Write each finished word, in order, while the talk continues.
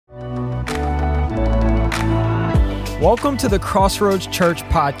Welcome to the Crossroads Church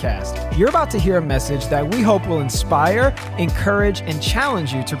podcast. You're about to hear a message that we hope will inspire, encourage, and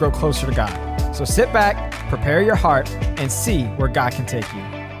challenge you to grow closer to God. So sit back, prepare your heart, and see where God can take you.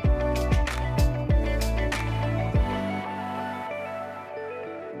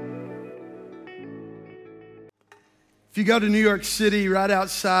 If you go to New York City, right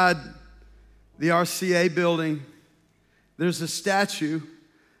outside the RCA building, there's a statue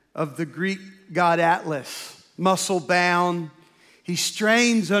of the Greek god Atlas. Muscle-bound, he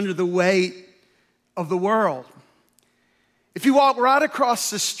strains under the weight of the world. If you walk right across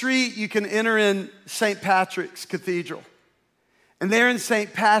the street, you can enter in St. Patrick's Cathedral. And there in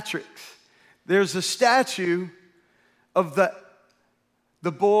St. Patrick's, there's a statue of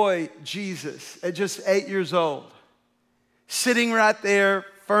the boy Jesus at just 8 years old, sitting right there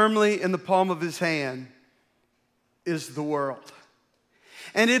firmly in the palm of his hand is the world.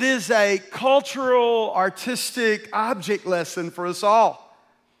 And it is a cultural, artistic object lesson for us all.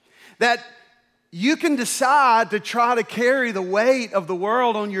 That you can decide to try to carry the weight of the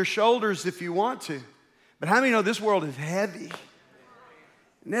world on your shoulders if you want to. But how many know this world is heavy?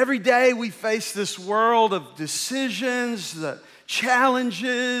 And every day we face this world of decisions, the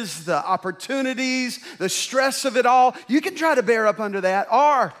challenges, the opportunities, the stress of it all. You can try to bear up under that,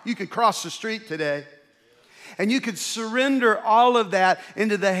 or you could cross the street today. And you could surrender all of that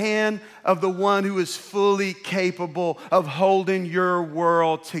into the hand of the one who is fully capable of holding your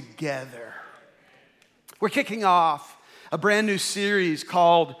world together. We're kicking off a brand new series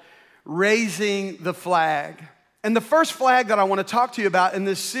called Raising the Flag. And the first flag that I want to talk to you about in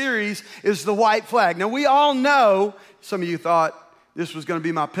this series is the white flag. Now, we all know, some of you thought this was going to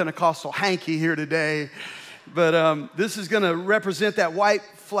be my Pentecostal hanky here today, but this is going to represent that white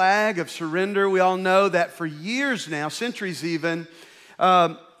flag of surrender. We all know that for years now, centuries even,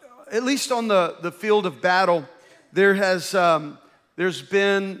 at least on the field of battle, there's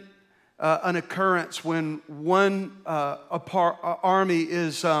been an occurrence when one army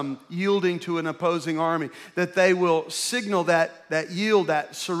is yielding to an opposing army, that they will signal that yield,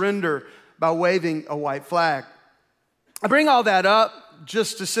 that surrender, by waving a white flag. I bring all that up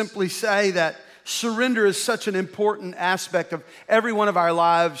just to simply say that surrender is such an important aspect of every one of our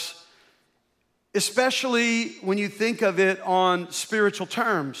lives, especially when you think of it on spiritual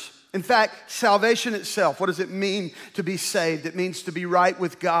terms. In fact, salvation itself, what does it mean to be saved? It means to be right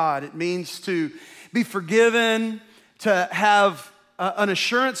with God. It means to be forgiven, to have an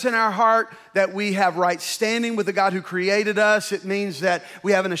assurance in our heart that we have right standing with the God who created us. It means that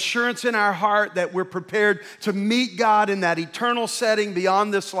we have an assurance in our heart that we're prepared to meet God in that eternal setting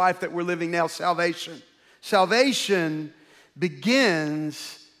beyond this life that we're living now. Salvation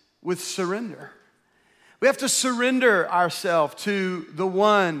begins with surrender. We have to surrender ourselves to the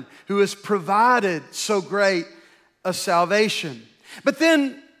one who has provided so great a salvation. But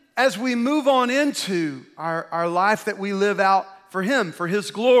then as we move on into our life that we live out for Him, for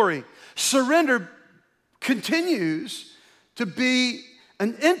His glory, surrender continues to be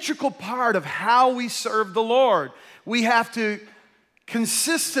an integral part of how we serve the Lord. We have to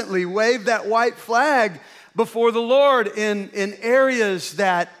consistently wave that white flag before the Lord in areas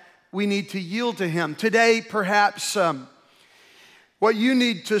that we need to yield to Him. Today, perhaps what you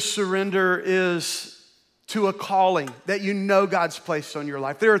need to surrender is to a calling that you know God's placed on your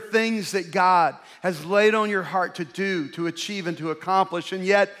life. There are things that God has laid on your heart to do, to achieve, and to accomplish, and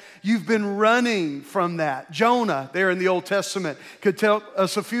yet you've been running from that. Jonah, there in the Old Testament, could tell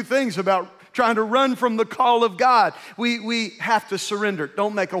us a few things about trying to run from the call of God. We have to surrender.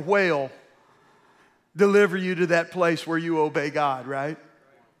 Don't make a whale deliver you to that place where you obey God, right?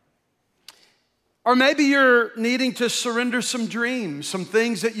 Or maybe you're needing to surrender some dreams, some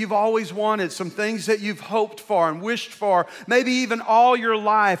things that you've always wanted, some things that you've hoped for and wished for, maybe even all your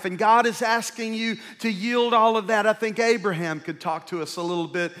life, and God is asking you to yield all of that. I think Abraham could talk to us a little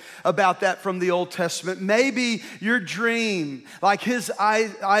bit about that from the Old Testament. Maybe your dream, like his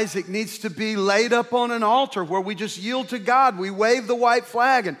Isaac, needs to be laid up on an altar where we just yield to God. We wave the white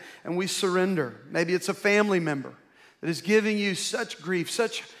flag and we surrender. Maybe it's a family member that is giving you such grief,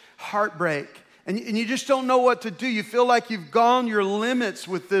 such heartbreak, and you just don't know what to do. You feel like you've gone your limits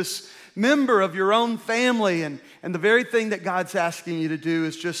with this member of your own family, and the very thing that God's asking you to do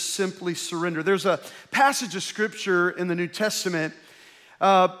is just simply surrender. There's a passage of Scripture in the New Testament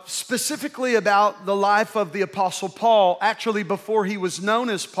specifically about the life of the Apostle Paul. Actually, before he was known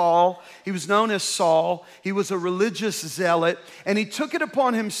as Paul, he was known as Saul. He was a religious zealot, and he took it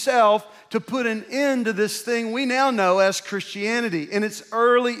upon himself to put an end to this thing we now know as Christianity in its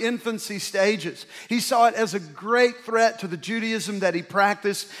early infancy stages. He saw it as a great threat to the Judaism that he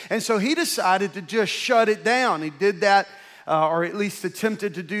practiced, and so he decided to just shut it down. He did that, or at least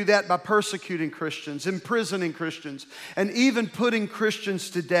attempted to do that by persecuting Christians, imprisoning Christians, and even putting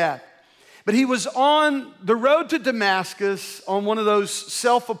Christians to death. But he was on the road to Damascus on one of those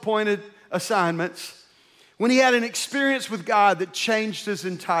self-appointed assignments when he had an experience with God that changed his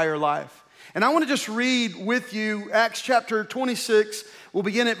entire life. And I want to just read with you Acts chapter 26. We'll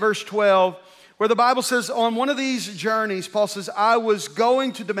begin at verse 12, where the Bible says, on one of these journeys, Paul says, I was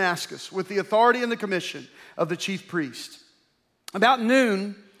going to Damascus with the authority and the commission of the chief priest. About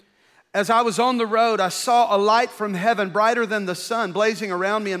noon, as I was on the road, I saw a light from heaven, brighter than the sun, blazing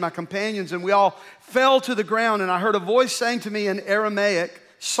around me and my companions, and we all fell to the ground, and I heard a voice saying to me in Aramaic,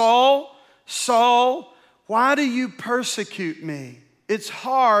 Saul, Saul, why do you persecute me? It's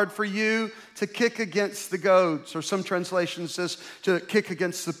hard for you to kick against the goads, or some translation says to kick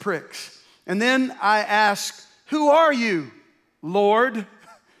against the pricks. And then I asked, who are you, Lord?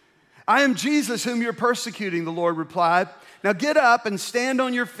 I am Jesus whom you're persecuting, the Lord replied. Now get up and stand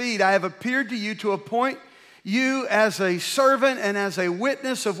on your feet. I have appeared to you to appoint you as a servant and as a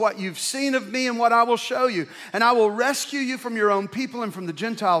witness of what you've seen of me and what I will show you. And I will rescue you from your own people and from the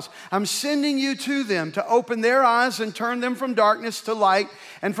Gentiles. I'm sending you to them to open their eyes and turn them from darkness to light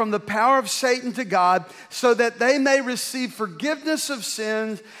and from the power of Satan to God, so that they may receive forgiveness of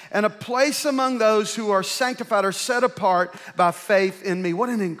sins and a place among those who are sanctified or set apart by faith in me. What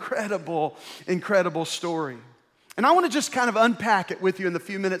an incredible, incredible story. And I want to just kind of unpack it with you in the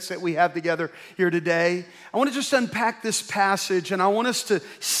few minutes that we have together here today. I want to just unpack this passage, and I want us to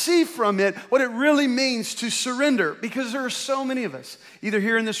see from it what it really means to surrender, because there are so many of us, either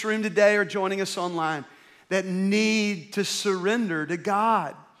here in this room today or joining us online, that need to surrender to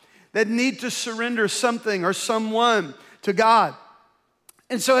God, that need to surrender something or someone to God.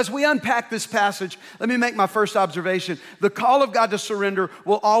 And so as we unpack this passage, let me make my first observation. The call of God to surrender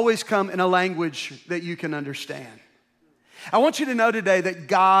will always come in a language that you can understand. I want you to know today that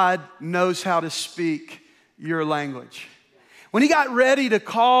God knows how to speak your language. When he got ready to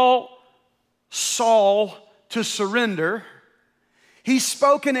call Saul to surrender, he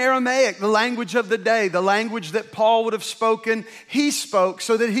spoke in Aramaic, the language of the day, the language that Paul would have spoken. He spoke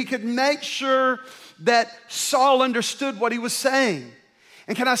so that he could make sure that Saul understood what he was saying.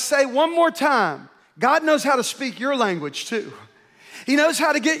 And can I say one more time, God knows how to speak your language too. He knows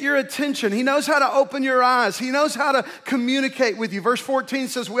how to get your attention. He knows how to open your eyes. He knows how to communicate with you. Verse 14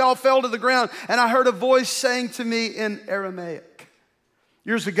 says, we all fell to the ground, and I heard a voice saying to me in Aramaic.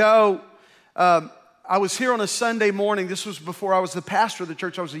 Years ago, I was here on a Sunday morning. This was before I was the pastor of the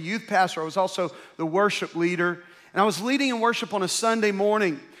church. I was a youth pastor. I was also the worship leader. And I was leading in worship on a Sunday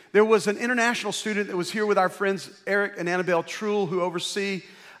morning. There was an international student that was here with our friends Eric and Annabelle Truhl, who oversee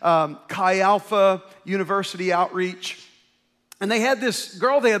Chi Alpha University Outreach. And they had this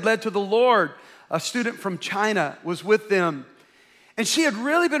girl they had led to the Lord. A student from China was with them. And she had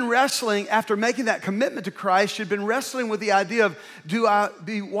really been wrestling, after making that commitment to Christ, she had been wrestling with the idea of, do I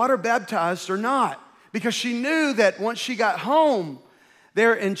be water baptized or not? Because she knew that once she got home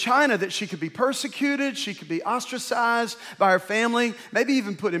there in China, that she could be persecuted, she could be ostracized by her family, maybe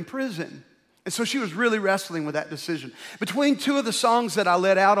even put in prison. And so she was really wrestling with that decision. Between two of the songs that I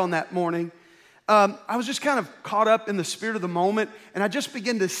led out on that morning, I was just kind of caught up in the spirit of the moment, and I just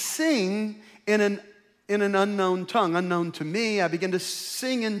began to sing in an unknown tongue, unknown to me. I began to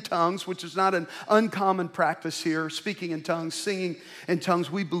sing in tongues, which is not an uncommon practice here, speaking in tongues, singing in tongues.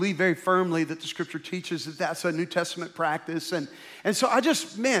 We believe very firmly that the scripture teaches that that's a New Testament practice. And so it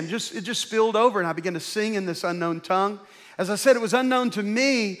just spilled over, and I began to sing in this unknown tongue. As I said, it was unknown to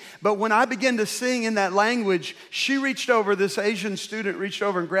me, but when I began to sing in that language, this Asian student reached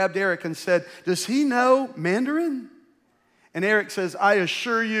over and grabbed Eric and said, does he know Mandarin? And Eric says, I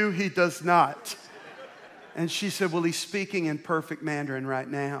assure you he does not. And she said, well, he's speaking in perfect Mandarin right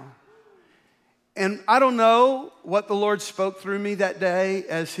now. And I don't know what the Lord spoke through me that day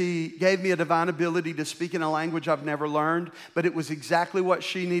as he gave me a divine ability to speak in a language I've never learned, but it was exactly what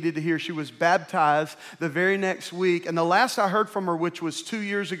she needed to hear. She was baptized the very next week, and the last I heard from her, which was 2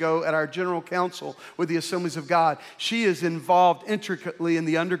 years ago at our General Council with the Assemblies of God, she is involved intricately in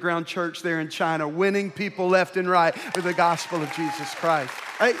the underground church there in China, winning people left and right with the gospel of Jesus Christ.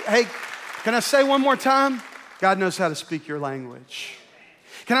 Hey, can I say one more time? God knows how to speak your language.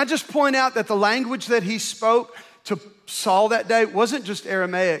 Can I just point out that the language that he spoke to Saul that day wasn't just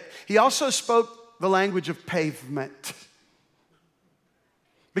Aramaic. He also spoke the language of pavement.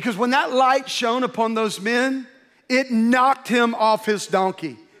 Because when that light shone upon those men, it knocked him off his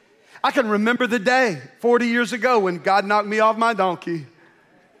donkey. I can remember the day 40 years ago when God knocked me off my donkey.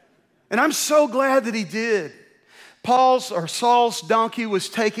 And I'm so glad that he did. Saul's donkey was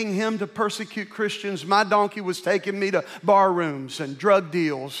taking him to persecute Christians. My donkey was taking me to bar rooms and drug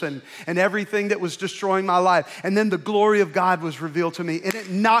deals and everything that was destroying my life. And then the glory of God was revealed to me, and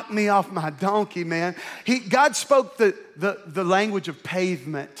it knocked me off my donkey, man. God spoke the language of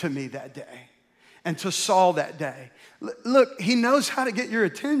pavement to me that day and to Saul that day. Look, he knows how to get your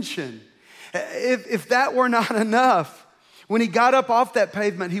attention. If that were not enough, when he got up off that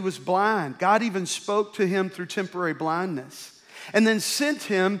pavement, he was blind. God even spoke to him through temporary blindness and then sent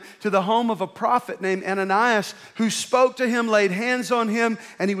him to the home of a prophet named Ananias, who spoke to him, laid hands on him,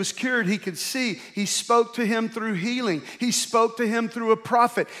 and he was cured. He could see. He spoke to him through healing. He spoke to him through a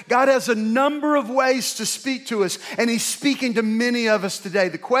prophet. God has a number of ways to speak to us, and he's speaking to many of us today.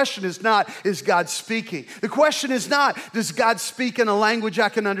 The question is not, is God speaking? The question is not, does God speak in a language I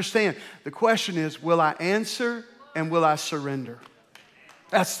can understand? The question is, will I answer? And will I surrender?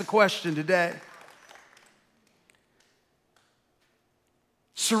 That's the question today.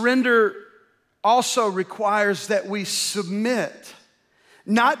 Surrender also requires that we submit,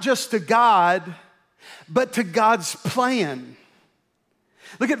 not just to God, but to God's plan.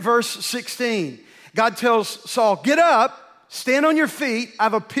 Look at verse 16. God tells Saul, get up, stand on your feet.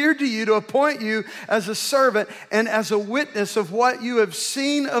 I've appeared to you to appoint you as a servant and as a witness of what you have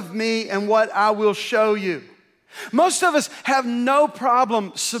seen of me and what I will show you. Most of us have no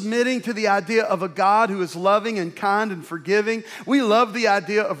problem submitting to the idea of a God who is loving and kind and forgiving. We love the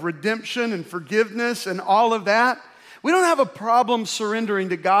idea of redemption and forgiveness and all of that. We don't have a problem surrendering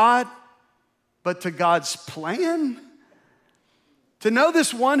to God, but to God's plan. To know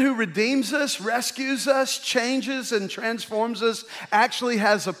this one who redeems us, rescues us, changes and transforms us, actually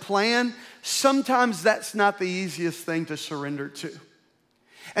has a plan. Sometimes that's not the easiest thing to surrender to.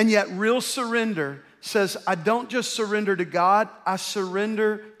 And yet real surrender says, I don't just surrender to God, I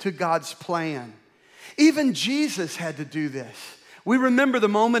surrender to God's plan. Even Jesus had to do this. We remember the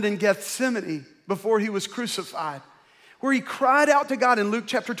moment in Gethsemane before he was crucified, where he cried out to God in Luke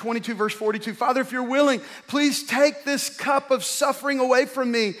chapter 22, verse 42, Father, if you're willing, please take this cup of suffering away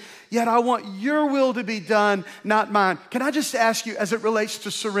from me, yet I want your will to be done, not mine. Can I just ask you, as it relates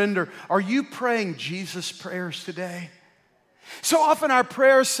to surrender, are you praying Jesus prayers today? So often our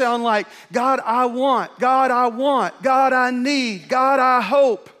prayers sound like, God, I want, God, I need, God, I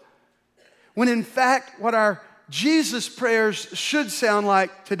hope. When in fact, what our Jesus prayers should sound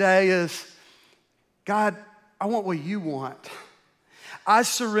like today is, God, I want what you want. I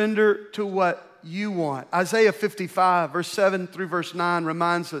surrender to what you want. Isaiah 55, verse 7 through verse 9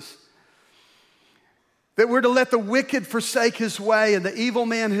 reminds us that we're to let the wicked forsake his way and the evil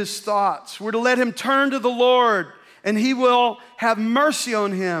man his thoughts. We're to let him turn to the Lord, and he will have mercy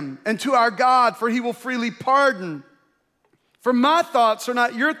on him, and to our God, for he will freely pardon. For my thoughts are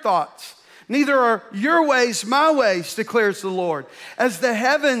not your thoughts, neither are your ways my ways, declares the Lord. As the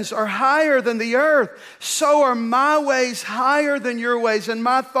heavens are higher than the earth, so are my ways higher than your ways, and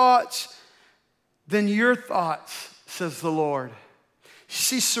my thoughts than your thoughts, says the Lord.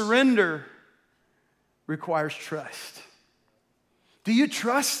 See, surrender requires trust. Do you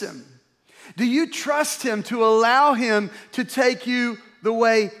trust him? Do you trust him to allow him to take you the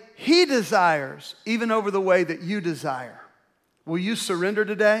way he desires, even over the way that you desire? Will you surrender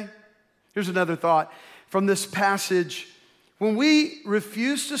today? Here's another thought from this passage. When we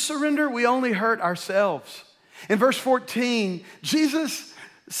refuse to surrender, we only hurt ourselves. In verse 14, Jesus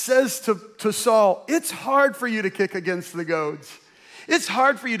says to Saul, it's hard for you to kick against the goads. It's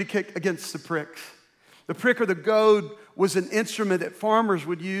hard for you to kick against the pricks. The prick or the goad was an instrument that farmers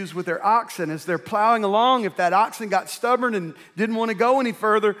would use with their oxen as they're plowing along. If that oxen got stubborn and didn't want to go any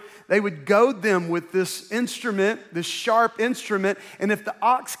further, they would goad them with this instrument, this sharp instrument. And if the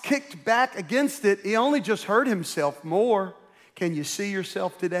ox kicked back against it, he only just hurt himself more. Can you see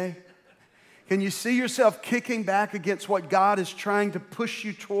yourself today? Can you see yourself kicking back against what God is trying to push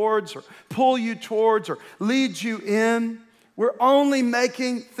you towards or pull you towards or lead you in? We're only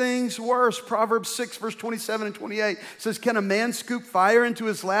making things worse. Proverbs 6, verse 27 and 28 says, can a man scoop fire into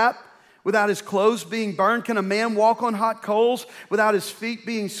his lap without his clothes being burned? Can a man walk on hot coals without his feet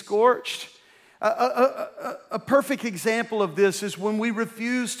being scorched? A perfect example of this is when we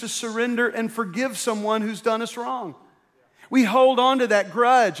refuse to surrender and forgive someone who's done us wrong. We hold on to that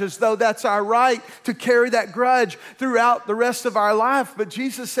grudge as though that's our right to carry that grudge throughout the rest of our life. But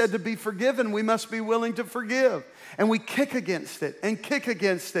Jesus said to be forgiven, we must be willing to forgive. And we kick against it and kick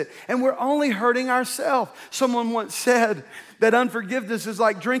against it. And we're only hurting ourselves. Someone once said that unforgiveness is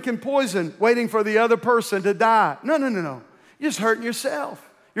like drinking poison, waiting for the other person to die. No. You're just hurting yourself.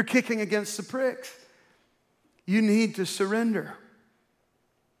 You're kicking against the pricks. You need to surrender.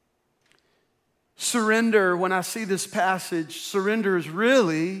 Surrender, when I see this passage, surrender is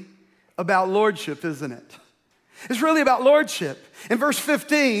really about lordship, isn't it? It's really about lordship. In verse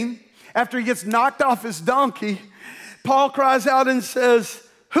 15, after he gets knocked off his donkey, Paul cries out and says,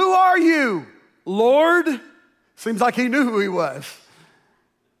 "Who are you, Lord?" Seems like he knew who he was.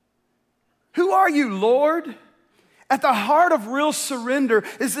 Who are you, Lord? At the heart of real surrender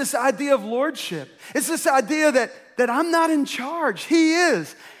is this idea of lordship. It's this idea that I'm not in charge. He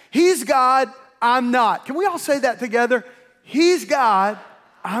is. He's God, I'm not. Can we all say that together? He's God,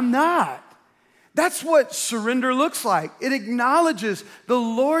 I'm not. That's what surrender looks like. It acknowledges the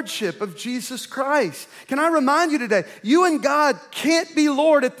lordship of Jesus Christ. Can I remind you today, you and God can't be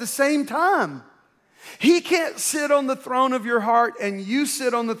Lord at the same time. He can't sit on the throne of your heart and you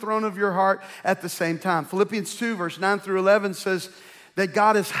sit on the throne of your heart at the same time. Philippians 2, verse 9 through 11 says that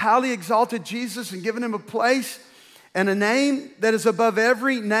God has highly exalted Jesus and given him a place and a name that is above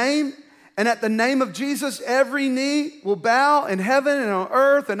every name. And at the name of Jesus, every knee will bow in heaven and on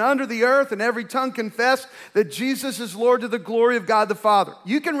earth and under the earth, and every tongue confess that Jesus is Lord to the glory of God the Father.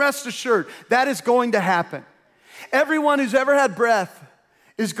 You can rest assured that is going to happen. Everyone who's ever had breath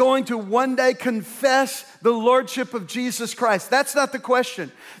is going to one day confess the lordship of Jesus Christ. That's not the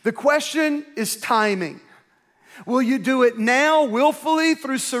question. The question is timing. Will you do it now willfully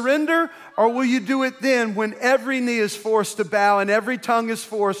through surrender, or will you do it then when every knee is forced to bow and every tongue is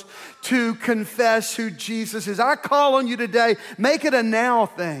forced to confess who Jesus is? I call on you today, make it a now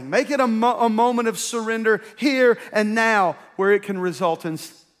thing. Make it a moment of surrender here and now where it can result in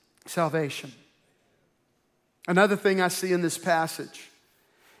salvation. Another thing I see in this passage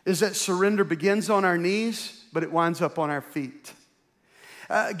is that surrender begins on our knees, but it winds up on our feet.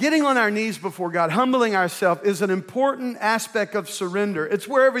 Getting on our knees before God, humbling ourselves is an important aspect of surrender. It's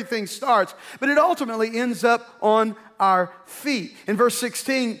where everything starts, but it ultimately ends up on our feet. In verse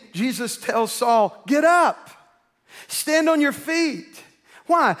 16, Jesus tells Saul, "Get up, stand on your feet."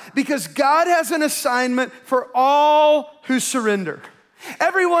 Why? Because God has an assignment for all who surrender.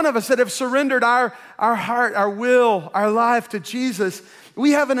 Every one of us that have surrendered our heart, our will, our life to Jesus,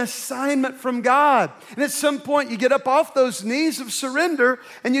 we have an assignment from God. And at some point, you get up off those knees of surrender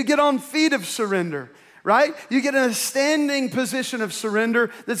and you get on feet of surrender, right? You get in a standing position of surrender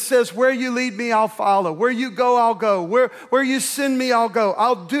that says, where you lead me, I'll follow. Where you go, I'll go. Where you send me, I'll go.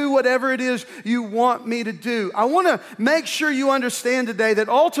 I'll do whatever it is you want me to do. I want to make sure you understand today that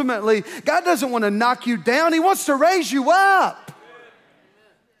ultimately, God doesn't want to knock you down. He wants to raise you up.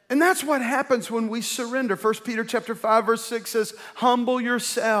 And that's what happens when we surrender. 1 Peter chapter 5, verse 6 says, "Humble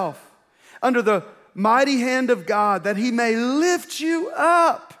yourself under the mighty hand of God, that he may lift you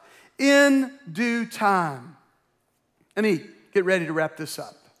up in due time." Let me get ready to wrap this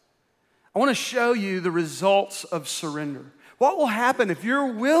up. I want to show you the results of surrender. What will happen if you're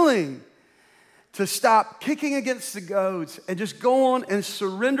willing to stop kicking against the goads and just go on and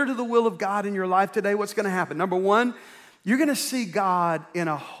surrender to the will of God in your life today? What's going to happen? Number one, you're going to see God in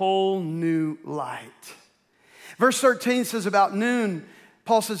a whole new light. Verse 13 says, about noon,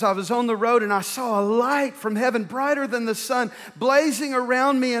 Paul says, "I was on the road and I saw a light from heaven brighter than the sun blazing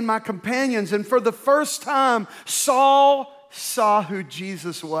around me and my companions. And for the first time, Saul saw who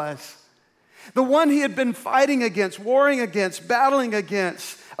Jesus was. The one he had been fighting against, warring against, battling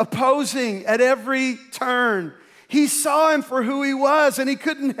against, opposing at every turn. He saw him for who he was, and he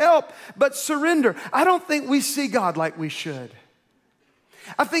couldn't help but surrender." I don't think we see God like we should.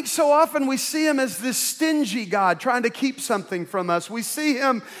 I think so often we see him as this stingy God trying to keep something from us. We see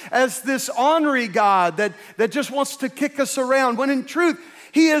him as this ornery God that just wants to kick us around, when in truth,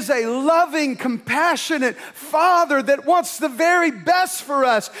 he is a loving, compassionate Father that wants the very best for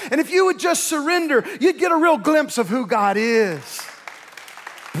us. And if you would just surrender, you'd get a real glimpse of who God is.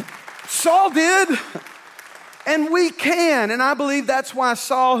 Saul did. And we can, and I believe that's why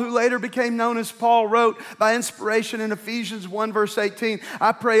Saul, who later became known as Paul, wrote by inspiration in Ephesians 1 verse 18,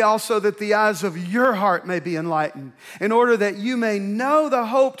 "I pray also that the eyes of your heart may be enlightened, in order that you may know the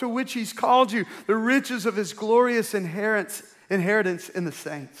hope to which he's called you, the riches of his glorious inheritance in the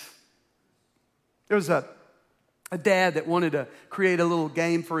saints." There was a dad that wanted to create a little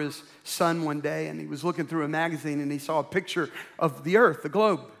game for his son one day, and he was looking through a magazine and he saw a picture of the earth, the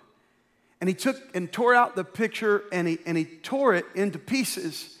globe. And he took and tore out the picture and he tore it into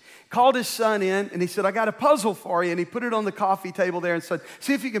pieces. Called his son in and he said, I got a puzzle for you. And he put it on the coffee table there and said,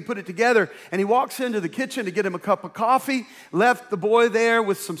 see if you can put it together. And he walks into the kitchen to get him a cup of coffee, left the boy there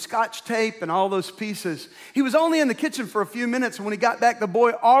with some scotch tape and all those pieces. He was only in the kitchen for a few minutes. And when he got back, the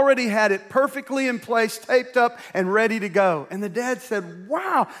boy already had it perfectly in place, taped up and ready to go. And the dad said,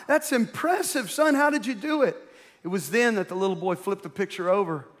 wow, that's impressive, son. How did you do it? It was then that the little boy flipped the picture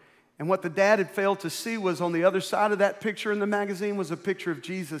over. And what the dad had failed to see was on the other side of that picture in the magazine was a picture of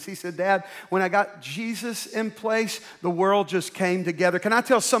Jesus. He said, Dad, when I got Jesus in place, the world just came together. Can I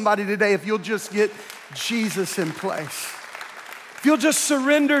tell somebody today, if you'll just get Jesus in place, if you'll just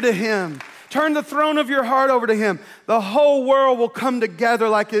surrender to him, turn the throne of your heart over to him, the whole world will come together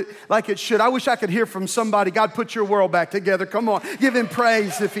like it should. I wish I could hear from somebody, God, put your world back together. Come on, give him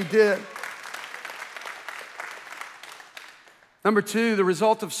praise if he did. Number two, the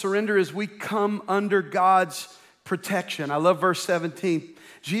result of surrender is we come under God's protection. I love verse 17.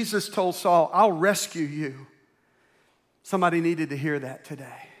 Jesus told Saul, I'll rescue you. Somebody needed to hear that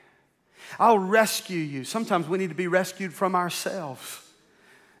today. I'll rescue you. Sometimes we need to be rescued from ourselves.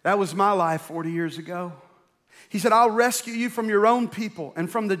 That was my life 40 years ago. He said, I'll rescue you from your own people and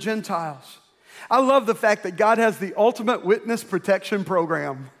from the Gentiles. I love the fact that God has the ultimate witness protection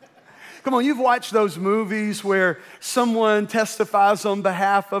program. Come on, you've watched those movies where someone testifies on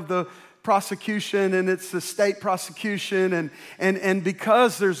behalf of the prosecution and it's the state prosecution and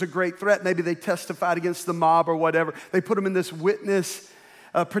because there's a great threat, maybe they testified against the mob or whatever, they put them in this witness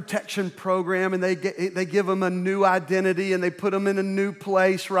protection program and they give them a new identity and they put them in a new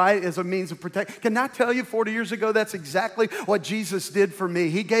place, right, as a means of protection. Can I tell you, 40 years ago, that's exactly what Jesus did for me.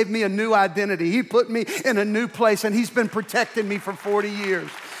 He gave me a new identity. He put me in a new place and he's been protecting me for 40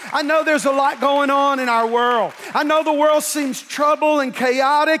 years. I know there's a lot going on in our world. I know the world seems troubled and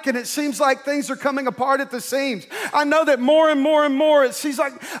chaotic and it seems like things are coming apart at the seams. I know that more and more and more it seems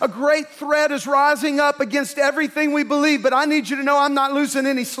like a great threat is rising up against everything we believe, but I need you to know I'm not losing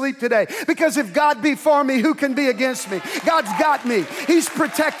any sleep today because if God be for me, who can be against me? God's got me. He's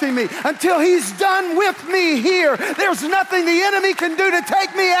protecting me. Until he's done with me here, there's nothing the enemy can do to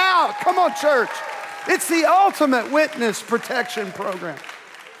take me out. Come on, church. It's the ultimate witness protection program.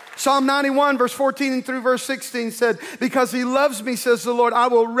 Psalm 91, verse 14 through verse 16 said, because he loves me, says the Lord, I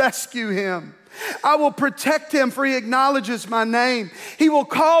will rescue him. I will protect him, for he acknowledges my name. He will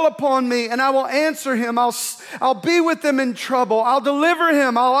call upon me, and I will answer him. I'll be with him in trouble. I'll deliver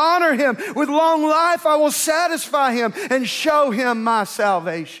him. I'll honor him. With long life, I will satisfy him and show him my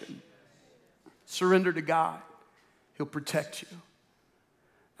salvation. Surrender to God. He'll protect you.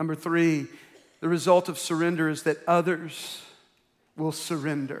 Number three, the result of surrender is that others will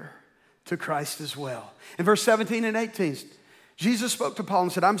surrender to Christ as well. In verse 17 and 18, Jesus spoke to Paul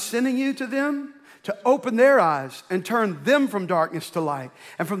and said, I'm sending you to them to open their eyes and turn them from darkness to light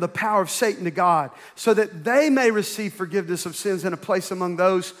and from the power of Satan to God, so that they may receive forgiveness of sins and a place among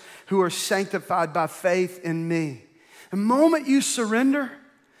those who are sanctified by faith in me. The moment you surrender,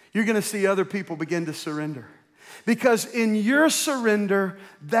 you're going to see other people begin to surrender. Because in your surrender,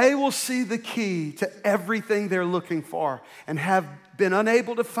 they will see the key to everything they're looking for and have been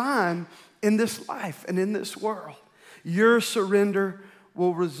unable to find in this life and in this world. Your surrender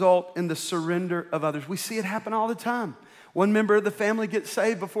will result in the surrender of others. We see it happen all the time. One member of the family gets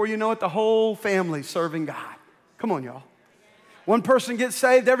saved, before you know it, the whole family serving God. Come on, y'all. One person gets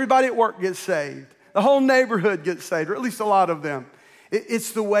saved, everybody at work gets saved. The whole neighborhood gets saved, or at least a lot of them.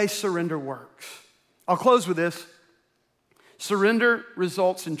 It's the way surrender works. I'll close with this. Surrender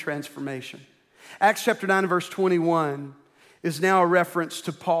results in transformation. Acts chapter 9 and verse 21 is now a reference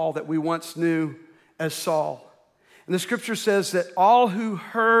to Paul that we once knew as Saul. And the scripture says that all who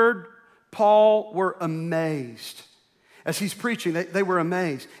heard Paul were amazed. As he's preaching, they were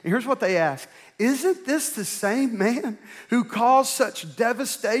amazed. And here's what they asked. Isn't this the same man who caused such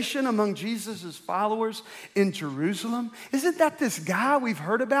devastation among Jesus' followers in Jerusalem? Isn't that this guy we've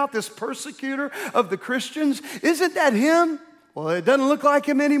heard about, this persecutor of the Christians? Isn't that him? Well, it doesn't look like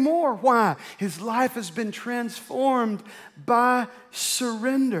him anymore. Why? His life has been transformed by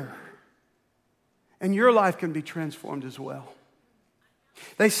surrender. And your life can be transformed as well.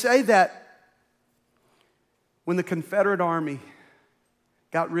 They say that when the Confederate Army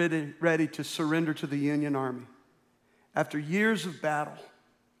got ready to surrender to the Union Army, after years of battle,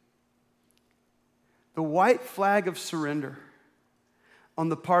 the white flag of surrender on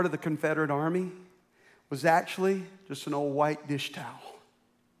the part of the Confederate Army was actually just an old white dish towel.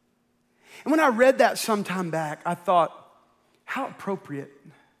 And when I read that some time back, I thought, how appropriate.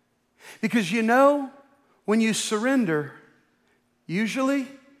 Because you know, when you surrender, usually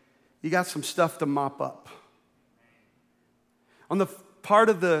you got some stuff to mop up. On the part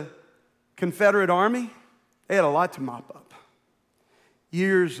of the Confederate Army, they had a lot to mop up.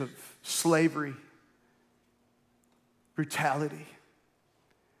 Years of slavery, brutality,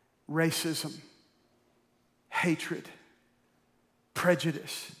 racism, hatred,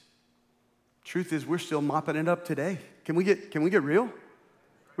 prejudice. Truth is, we're still mopping it up today. Can we get real?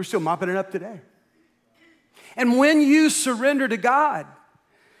 We're still mopping it up today. And when you surrender to God,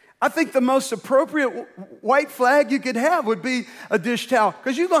 I think the most appropriate white flag you could have would be a dish towel,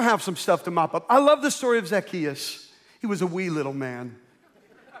 because you're going to have some stuff to mop up. I love the story of Zacchaeus. He was a wee little man.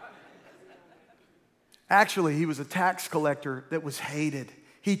 Actually, he was a tax collector that was hated.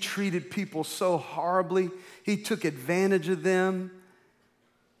 He treated people so horribly. He took advantage of them.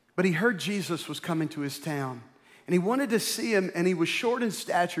 But he heard Jesus was coming to his town, and he wanted to see him, and he was short in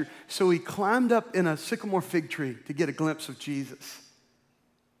stature, so he climbed up in a sycamore fig tree to get a glimpse of Jesus.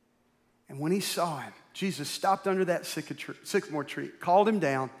 And when he saw him, Jesus stopped under that sycamore tree, called him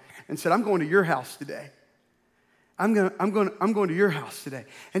down, and said, I'm going to your house today. I'm going to your house today.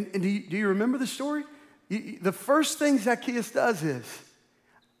 And do you remember the story? The first thing Zacchaeus does is,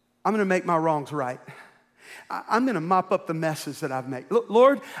 I'm going to make my wrongs right. I'm going to mop up the messes that I've made.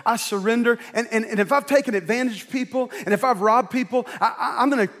 Lord, I surrender. And if I've taken advantage of people, and if I've robbed people, I'm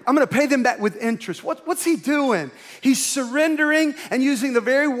going to pay them back with interest. What's he doing? He's surrendering and using the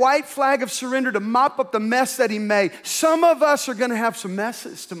very white flag of surrender to mop up the mess that he made. Some of us are going to have some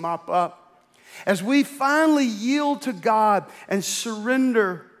messes to mop up as we finally yield to God and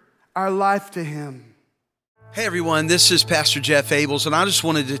surrender our life to him. Hey everyone, this is Pastor Jeff Abels, and I just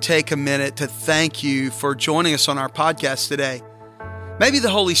wanted to take a minute to thank you for joining us on our podcast today. Maybe the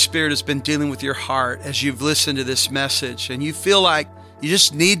Holy Spirit has been dealing with your heart as you've listened to this message, and you feel like you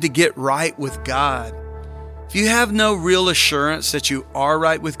just need to get right with God. If you have no real assurance that you are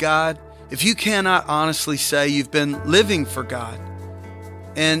right with God, if you cannot honestly say you've been living for God,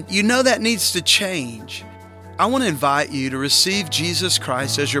 and you know that needs to change, I want to invite you to receive Jesus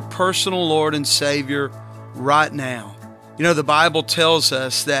Christ as your personal Lord and Savior right now. You know, the Bible tells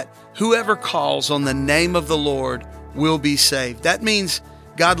us that whoever calls on the name of the Lord will be saved. That means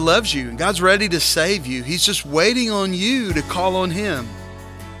God loves you and God's ready to save you. He's just waiting on you to call on Him.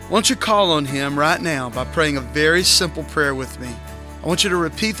 Why don't you call on Him right now by praying a very simple prayer with me? I want you to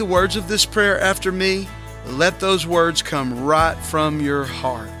repeat the words of this prayer after me. Let those words come right from your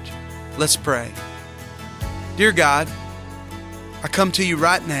heart. Let's pray. Dear God, I come to you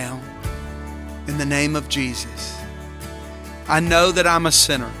right now in the name of Jesus. I know that I'm a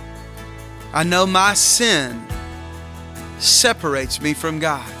sinner. I know my sin separates me from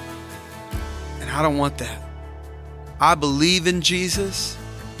God, and I don't want that. I believe in Jesus.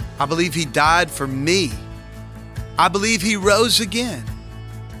 I believe He died for me. I believe He rose again.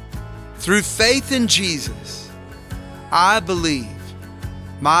 Through faith in Jesus, I believe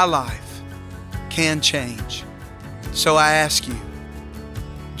my life can change. So I ask you,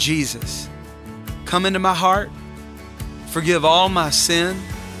 Jesus, come into my heart, forgive all my sin,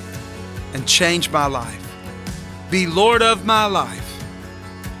 and change my life. Be Lord of my life.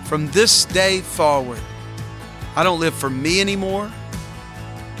 From this day forward, I don't live for me anymore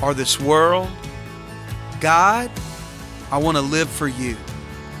or this world. God, I want to live for you.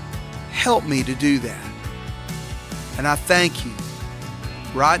 Help me to do that. And I thank you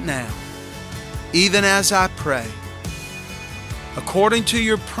right now, even as I pray, according to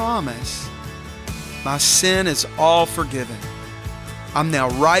your promise, my sin is all forgiven. I'm now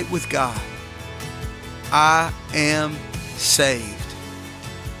right with God. I am saved.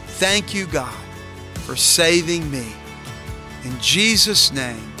 Thank you, God, for saving me. In Jesus'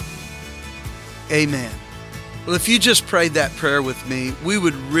 name, amen. Well, if you just prayed that prayer with me, we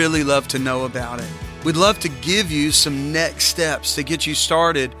would really love to know about it. We'd love to give you some next steps to get you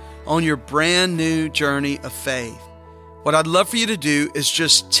started on your brand new journey of faith. What I'd love for you to do is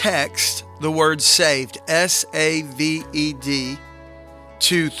just text the word SAVED, S-A-V-E-D,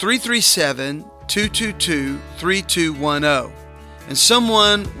 to 337-222-3210. And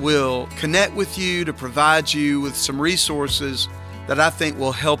someone will connect with you to provide you with some resources that I think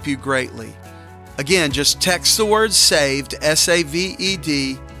will help you greatly. Again, just text the word SAVED,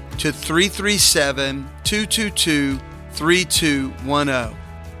 S-A-V-E-D, to 337-222-3210.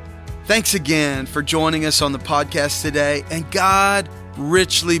 Thanks again for joining us on the podcast today, and God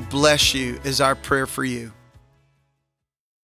richly bless you is our prayer for you.